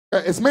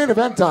It's main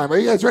event time. Are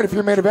you guys ready for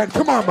your main event?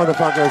 Come on,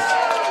 motherfuckers.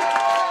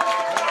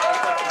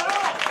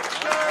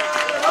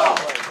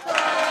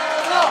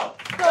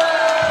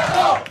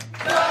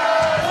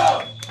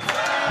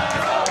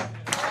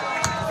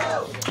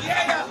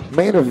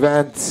 Main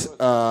event,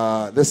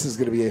 this is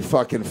going to be a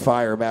fucking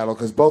fire battle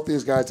because both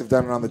these guys have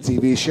done it on the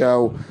TV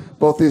show.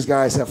 Both these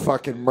guys have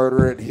fucking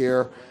murdered it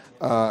here.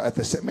 At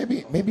the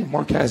maybe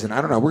Mark hasn't.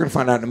 I don't know. We're gonna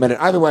find out in a minute.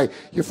 Either way,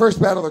 your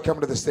first battle, they're coming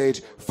to the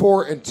stage.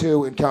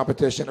 4-2 in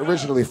competition.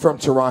 Originally from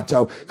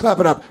Toronto. Clap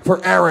it up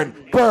for Aaron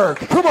Berg.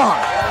 Come on.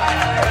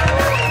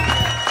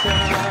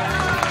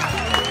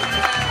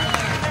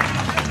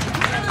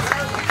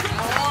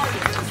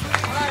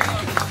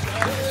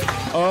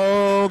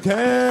 Oh,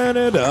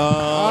 Canada,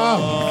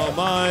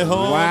 my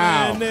home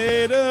and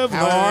native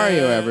How land. are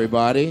you,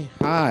 everybody?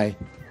 Hi.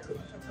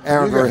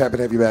 Aaron, very happy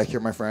to have you back here,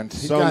 my friend.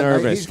 So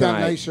nervous He's got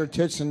tonight. nicer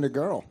tits than the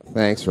girl.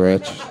 Thanks,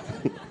 Rich.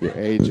 You're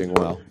aging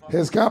well.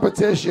 His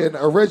competition,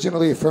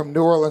 originally from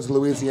New Orleans,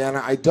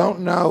 Louisiana. I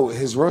don't know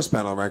his roast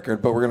battle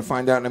record, but we're going to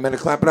find out in a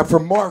minute. Clap it up for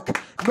Mark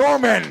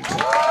Normand. He's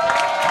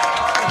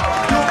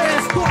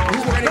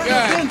pretty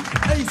good.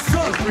 He's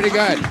pretty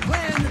good.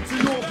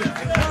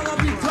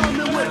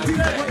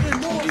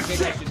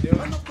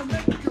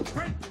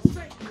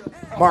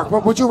 Mark,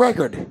 what was your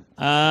record? 4-1.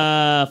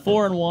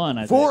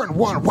 I think.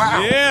 4-1.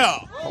 Wow. Yeah.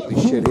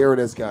 Holy shit, here it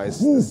is, guys.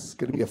 This is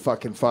going to be a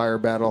fucking fire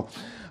battle.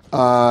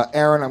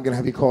 Aaron, I'm going to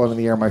have you call it in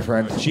the air, my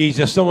friend.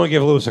 Jesus, someone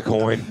give Lewis a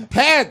coin.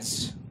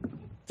 Heads.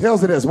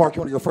 Tails it is. Mark,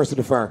 you want to go first or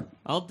defer?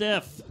 I'll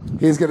diff.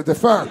 He's going to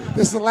defer.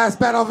 This is the last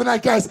battle of the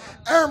night, guys.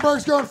 Aaron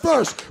Berg's going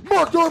first.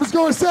 Mark Normand's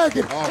going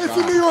second. It's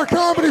the New York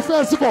Comedy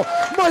Festival.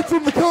 Mike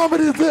from the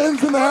Comedy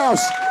Dens in the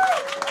house.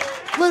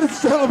 Ladies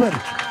and gentlemen,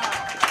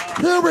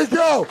 here we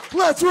go.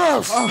 Let's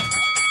roast.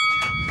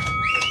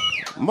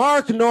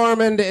 Mark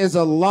Normand is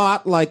a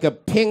lot like a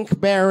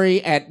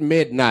pinkberry at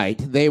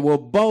midnight. They will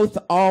both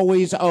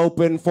always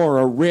open for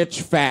a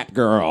rich fat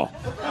girl.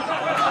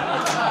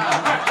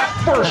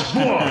 First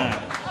one.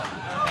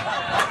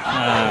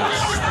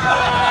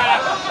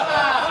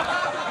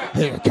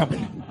 Here,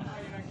 coming.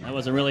 That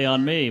wasn't really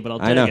on me, but I'll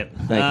take I know. it.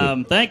 Thank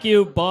you. Thank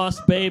you,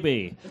 boss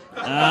baby.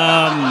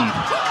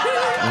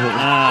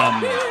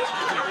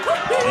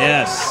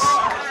 Yes.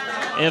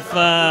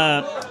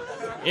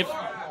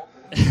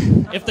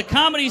 If the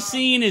comedy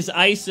scene is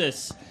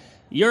ISIS,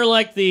 you're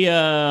like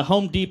the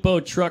Home Depot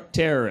truck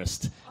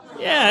terrorist.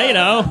 Yeah, you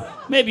know,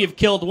 maybe you've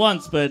killed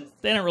once, but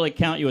they don't really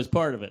count you as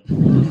part of it.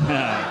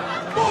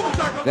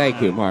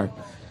 Thank you, Mark.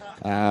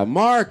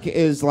 Mark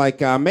is like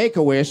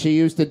Make-A-Wish. He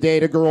used to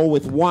date a girl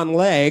with one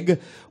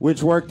leg,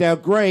 which worked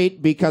out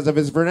great because of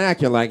his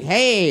vernacular. Like,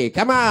 hey,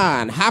 come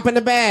on, hop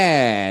into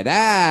bed.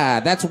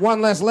 That's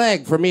one less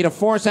leg for me to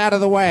force out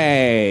of the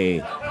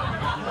way.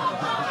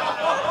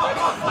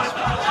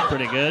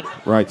 Pretty good.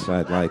 Right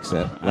side likes it.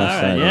 Left All right,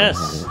 side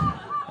yes.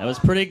 That was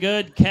pretty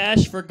good.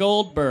 Cash for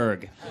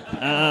Goldberg. All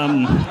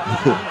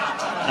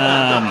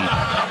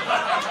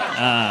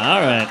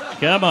right,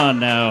 come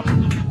on now.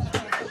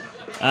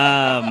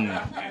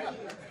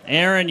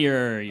 Aaron,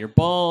 you're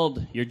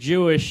bald, you're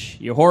Jewish,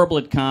 you're horrible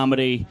at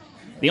comedy.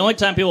 The only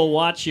time people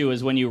watch you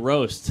is when you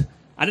roast.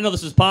 I didn't know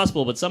this was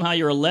possible, but somehow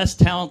you're a less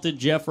talented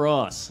Jeff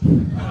Ross.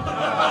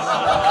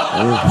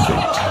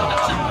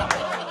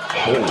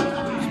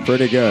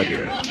 Pretty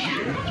good.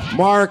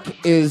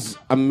 Mark is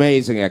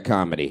amazing at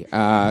comedy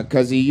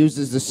because he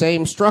uses the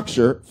same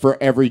structure for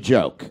every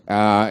joke.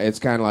 It's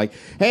kind of like,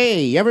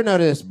 hey, you ever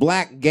notice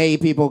black gay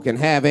people can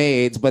have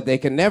AIDS, but they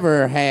can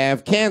never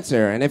have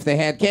cancer? And if they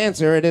had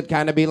cancer, it'd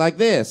kind of be like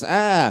this.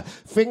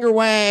 Finger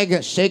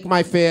wag, shake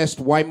my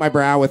fist, wipe my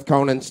brow with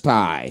Conan's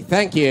tie.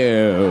 Thank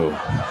you.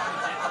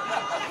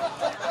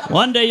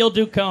 One day you'll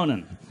do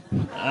Conan.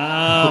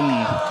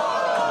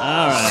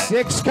 All right.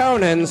 6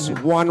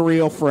 Conans, 1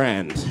 real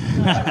friend.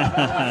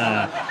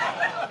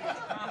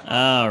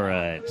 All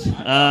right.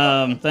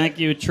 Thank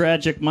you,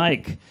 Tragic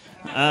Mike.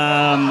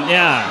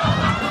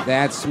 Yeah.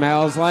 That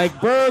smells like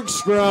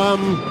Bergstrom.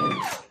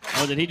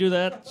 Oh, did he do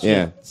that? Shit.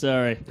 Yeah.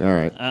 Sorry. All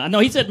right. No,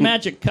 he said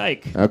Magic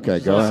Kike. Okay,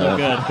 go ahead. So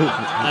good.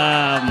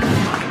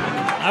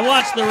 I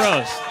watched the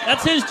roast.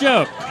 That's his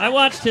joke. I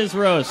watched his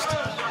roast.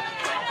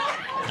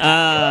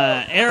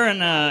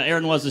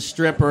 Aaron was a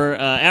stripper.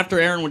 After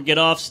Aaron would get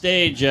off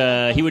stage,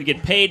 he would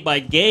get paid by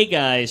gay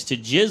guys to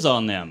jizz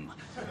on them.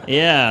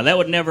 Yeah, that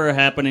would never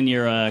happen in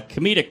your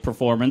comedic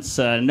performance.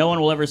 No one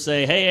will ever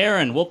say, hey,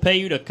 Aaron, we'll pay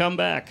you to come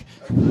back.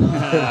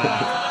 Nice.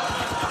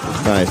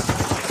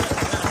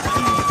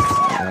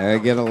 I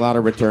get a lot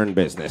of return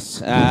business.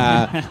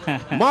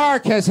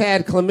 Mark has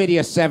had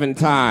chlamydia 7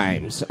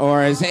 times,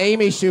 or as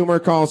Amy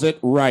Schumer calls it,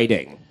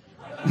 writing.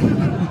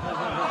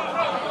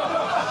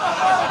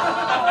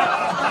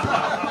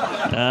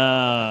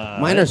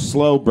 Mine are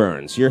slow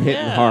burns. You're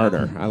hitting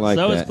harder. I like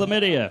so that. So is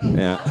chlamydia.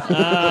 Yeah.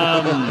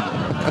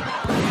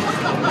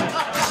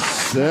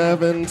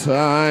 7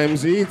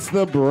 times eats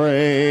the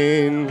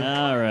brain.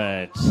 All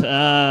right.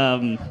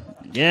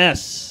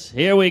 Yes,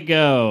 here we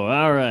go.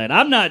 All right.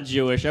 I'm not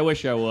Jewish. I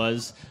wish I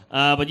was.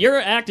 But your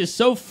act is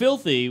so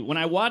filthy. When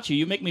I watch you,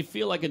 you make me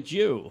feel like a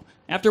Jew.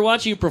 After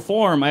watching you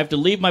perform, I have to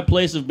leave my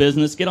place of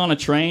business, get on a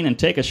train, and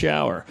take a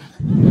shower.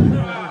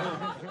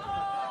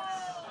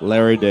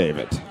 Larry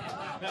David.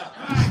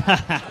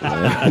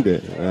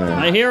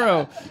 My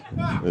hero.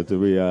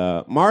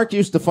 Mark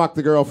used to fuck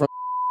the girl from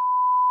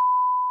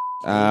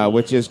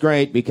which is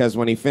great because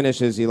when he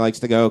finishes, he likes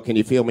to go, "Can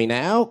you feel me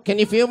now? Can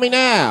you feel me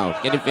now?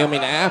 Can you feel me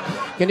now?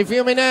 Can you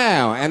feel me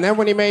now?" And then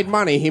when he made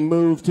money, he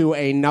moved to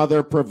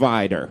another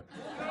provider.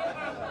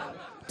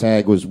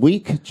 Tag was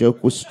weak,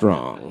 joke was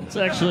strong. It's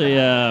actually,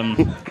 I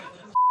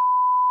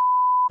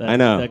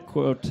know. That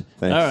quote.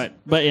 Thanks. All right,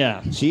 but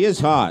yeah. She is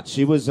hot.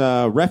 She was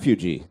a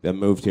refugee that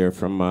moved here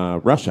from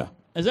Russia.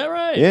 Is that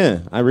right? Yeah,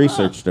 I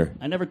researched her.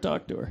 I never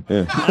talked to her.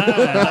 Yeah.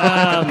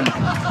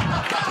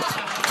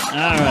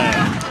 All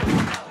right.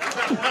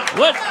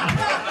 What?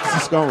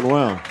 This is going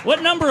well.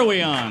 What number are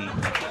we on?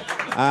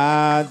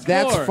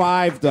 That's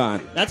 5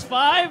 done. That's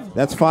 5?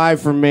 That's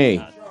 5 for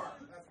me.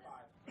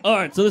 All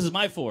right, so this is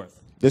my 4th.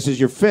 This is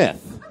your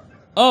 5th.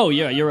 Oh,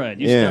 yeah, you're right.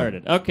 You Yeah.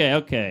 started.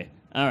 Okay.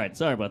 All right,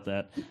 sorry about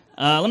that.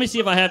 Let me see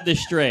if I have this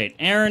straight.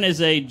 Aaron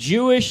is a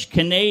Jewish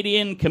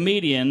Canadian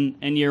comedian,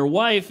 and your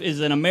wife is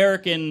an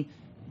American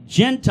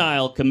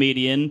Gentile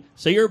comedian,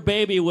 so your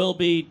baby will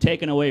be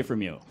taken away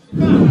from you.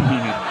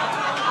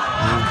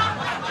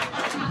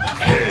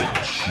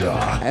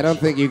 I don't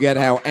think you get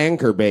how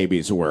anchor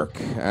babies work.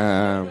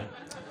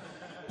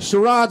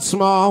 Sherrod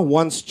Small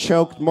once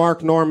choked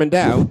Mark Normand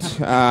out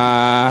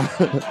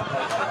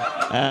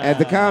at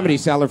the Comedy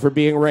Cellar for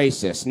being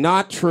racist.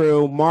 Not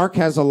true. Mark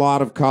has a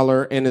lot of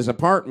color in his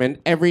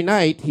apartment. Every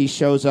night he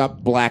shows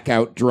up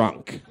blackout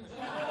drunk.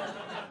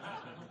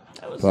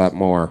 Thought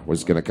more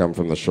was going to come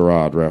from the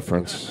Sherrod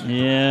reference.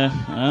 Yeah,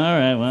 all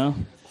right, well.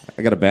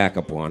 I got a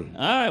backup one.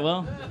 All right,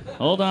 well,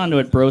 hold on to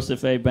it,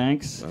 Broseph A.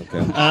 Banks. Okay.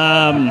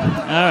 All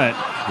right.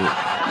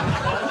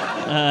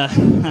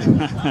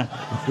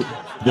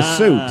 The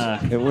suit.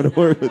 It would have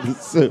worked with the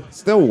suit.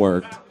 Still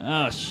worked.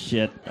 Oh,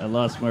 shit. I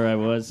lost where I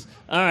was.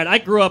 All right, I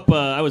grew up,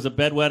 I was a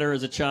bedwetter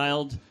as a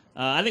child.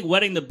 I think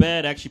wetting the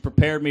bed actually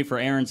prepared me for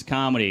Aaron's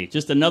comedy.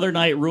 Just another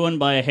night ruined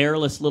by a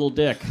hairless little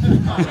dick.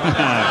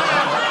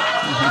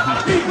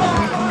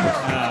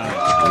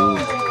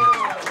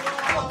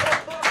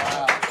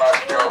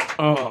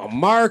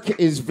 Mark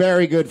is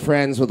very good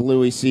friends with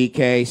Louis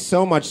C.K.,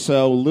 so much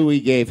so Louis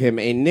gave him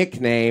a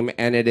nickname,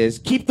 and it is,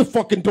 "Keep the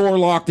fucking door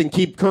locked and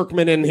keep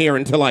Kirkman in here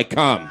until I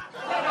come."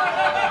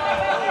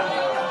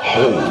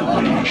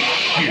 Holy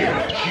shit.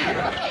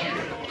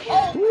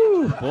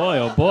 Boy,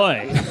 oh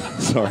boy.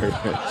 Sorry,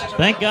 Rich.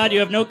 Thank God you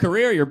have no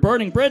career. You're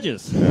burning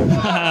bridges. All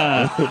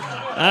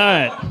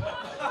right.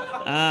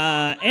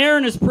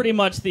 Aaron is pretty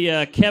much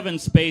the Kevin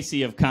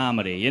Spacey of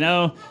comedy. You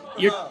know,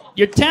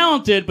 you're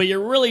talented, but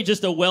you're really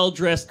just a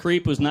well-dressed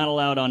creep who's not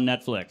allowed on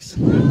Netflix.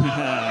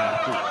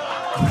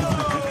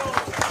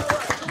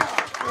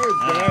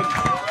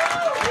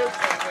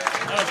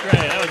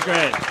 That was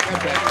great.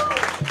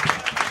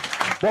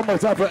 One more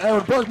time for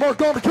Aaron Berg. Mark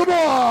Norman, come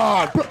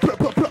on!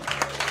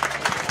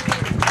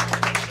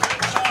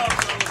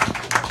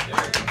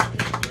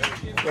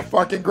 A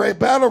fucking great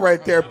battle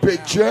right there,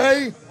 Big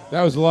J.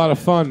 That was a lot of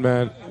fun,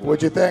 man.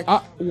 What'd you think?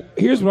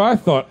 Here's what I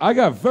thought. I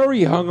got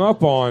very hung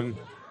up on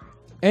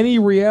any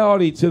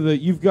reality to the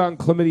 "you've gotten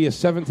chlamydia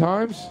 7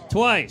 times."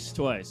 Twice.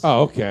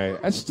 Oh, okay.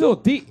 That's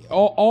still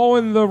all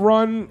in the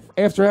run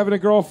after having a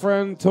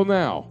girlfriend till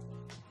now.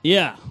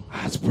 Yeah.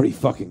 That's pretty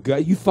fucking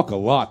good. You fuck a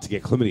lot to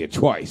get chlamydia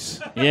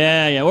twice.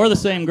 Yeah. Or the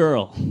same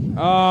girl.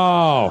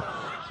 Oh.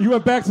 You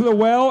went back to the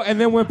well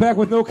and then went back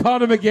with no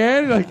condom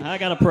again? Like, I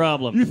got a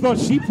problem. You thought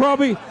since you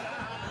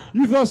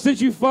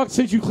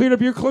cleared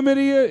up your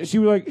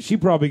chlamydia, she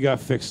probably got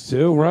fixed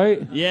too,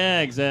 right?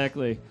 Yeah,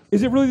 exactly.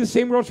 Is it really the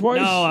same girl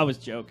twice? No, I was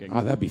joking. Oh,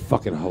 that'd be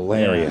fucking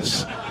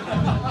hilarious.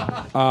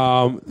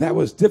 That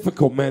was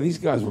difficult, man. These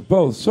guys were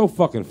both so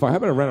fucking fun. How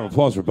about a round of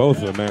applause for both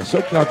of them, man?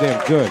 So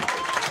goddamn good.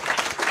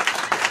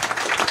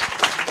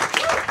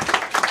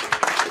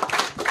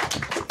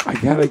 I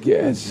gotta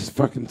guess, it's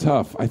fucking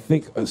tough. I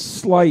think a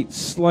slight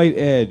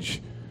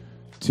edge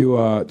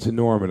to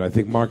Norman. I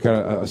think Mark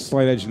got a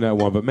slight edge in that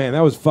one, but man, that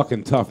was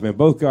fucking tough, man.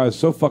 Both guys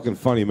so fucking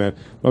funny, man.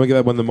 Let me get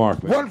that one to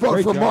Mark, man. One vote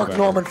Great for job, Mark man.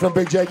 Norman from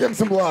Big J. Give him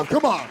some love.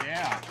 Come on.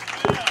 Yeah.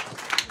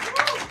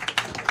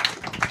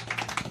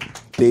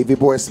 Davey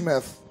Boy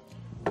Smith.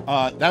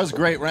 That was a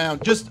great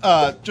round. Just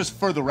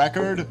for the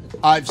record,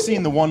 I've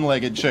seen the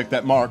one-legged chick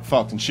that Mark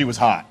fucked, and she was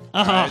hot.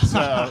 Right?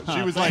 So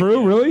she was like,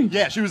 True, really?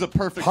 Yeah, she was a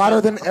perfect.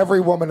 Hotter than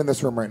every woman in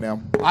this room right now.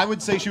 I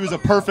would say she was a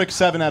perfect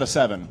 7 out of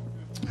 7.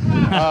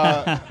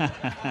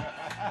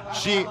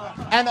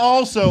 And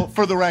also,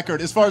 for the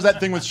record, as far as that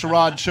thing with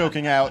Sherrod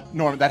choking out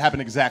Norman, that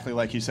happened exactly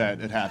like he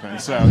said it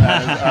happened. So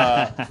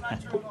that is,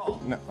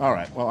 no, all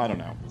right. Well, I don't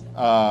know.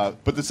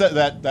 But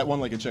that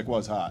one-legged chick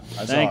was hot.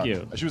 I saw Thank her.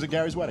 you. She was at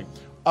Gary's wedding.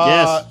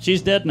 Yes,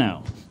 she's dead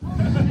now.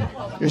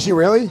 Is she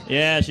really?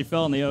 Yeah, she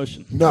fell in the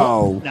ocean.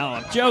 No. No,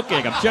 I'm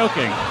joking.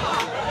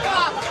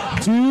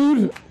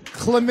 Dude,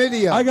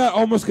 chlamydia. I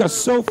almost got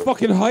so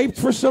fucking hyped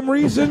for some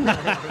reason.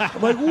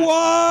 I'm like,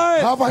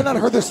 what? How have I not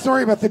heard the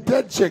story about the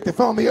dead chick that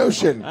fell in the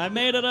ocean? I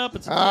made it up.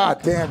 It's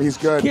Damn, he's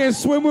good. Can't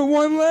swim with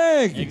one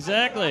leg.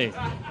 exactly.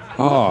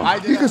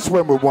 Oh, You can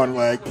swim with one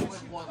leg.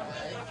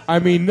 I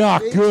mean,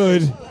 not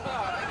good.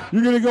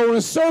 You're gonna go in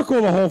a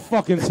circle the whole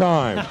fucking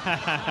time.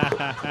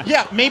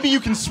 Yeah, maybe you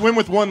can swim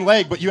with one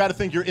leg, but you got to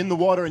think you're in the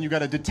water and you got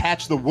to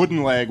detach the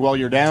wooden leg while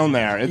you're down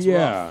there. It's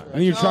rough.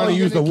 And you're trying to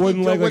you're use the gonna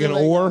wooden keep the leg like an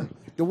wooden leg. oar.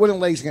 The wooden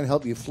leg's going to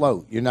help you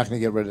float. You're not going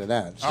to get rid of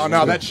that. Oh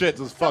no, that shit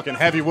is fucking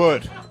heavy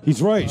wood.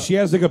 He's right. She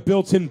has like a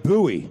built-in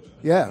buoy.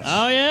 Yes.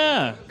 Oh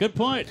yeah, good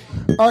point.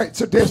 All right,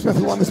 so Dave Smith,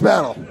 who won this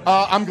battle?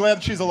 I'm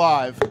glad she's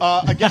alive.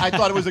 Again, I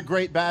thought it was a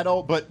great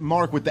battle, but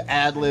Mark with the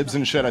ad libs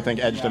and shit, I think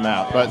edged him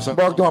out. But so,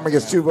 Mark Norman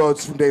gets 2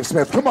 votes from Dave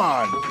Smith. Come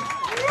on.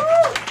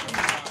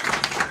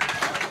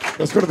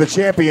 Let's go to the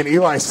champion,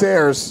 Eli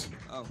Sayers.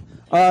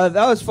 That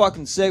was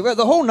fucking sick.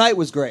 The whole night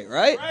was great,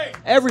 right?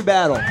 Every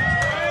battle.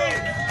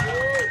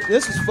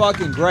 This is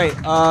fucking great.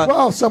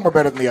 Well, some were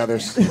better than the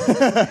others.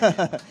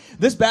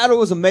 This battle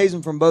was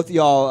amazing from both of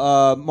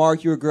y'all.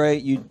 Mark, you were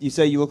great. You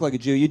say you look like a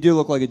Jew. You do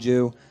look like a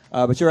Jew,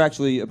 but you're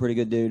actually a pretty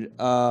good dude.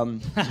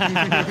 Mark,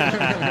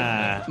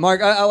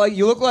 I like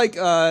you. Look like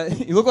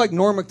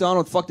Norm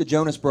Macdonald fucked a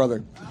Jonas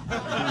brother.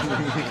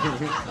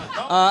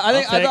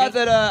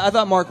 I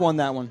thought Mark won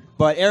that one,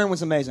 but Aaron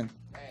was amazing.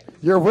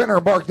 Your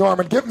winner, Mark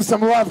Norman. Give him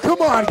some love.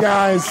 Come on,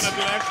 guys.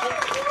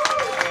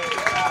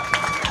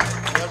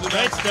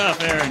 Great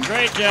stuff, Aaron.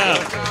 Great job.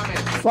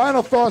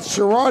 Final thoughts,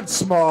 Sherrod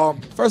Small.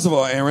 First of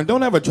all, Aaron,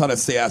 don't ever try to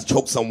say I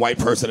choked some white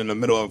person in the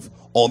middle of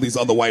all these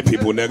other white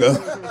people, nigga.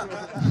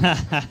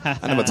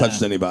 I never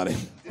touched anybody.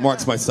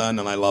 Mark's my son,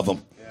 and I love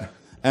him.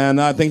 And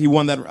I think he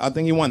won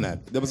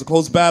that. There was a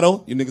close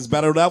battle. You niggas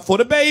battled out for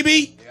the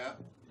baby. Yeah.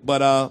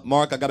 But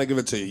Mark, I gotta give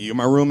it to you. You're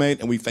my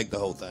roommate, and we faked the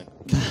whole thing.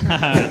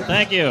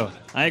 Thank you.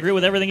 I agree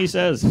with everything he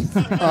says.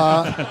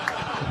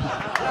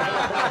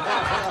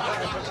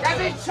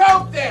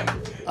 Choked him.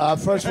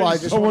 First of all, I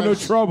just want no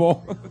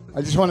trouble.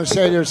 I just want to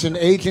say there's an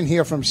agent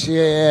here from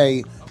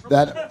CAA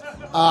that.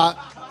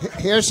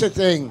 Here's the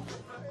thing.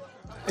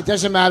 It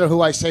doesn't matter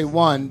who I say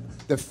won.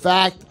 The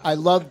fact I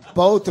love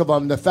both of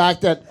them. The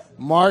fact that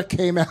Mark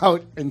came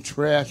out and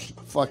trashed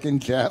fucking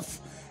Jeff,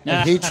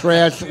 and he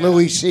trashed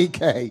Louis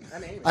C.K.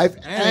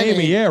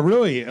 Amy, yeah,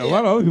 really. A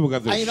lot of other people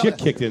got their shit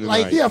kicked in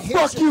tonight. Yeah,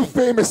 fuck you,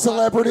 famous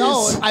celebrities.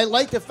 No, I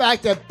like the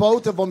fact that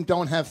both of them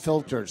don't have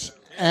filters.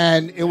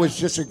 And it was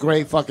just a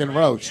great fucking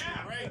roast.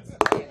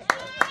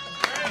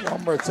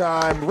 One more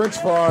time, Rich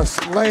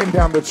Voss laying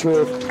down the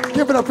truth.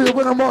 Give it up for your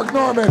winner, Mark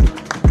Norman.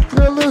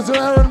 Your loser,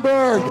 Aaron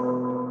Berg.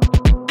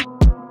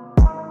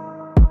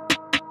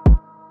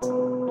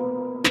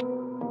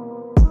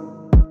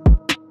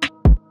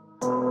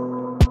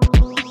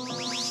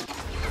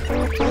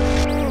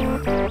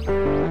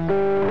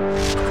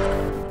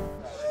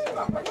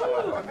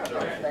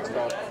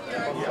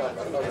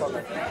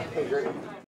 Thanks,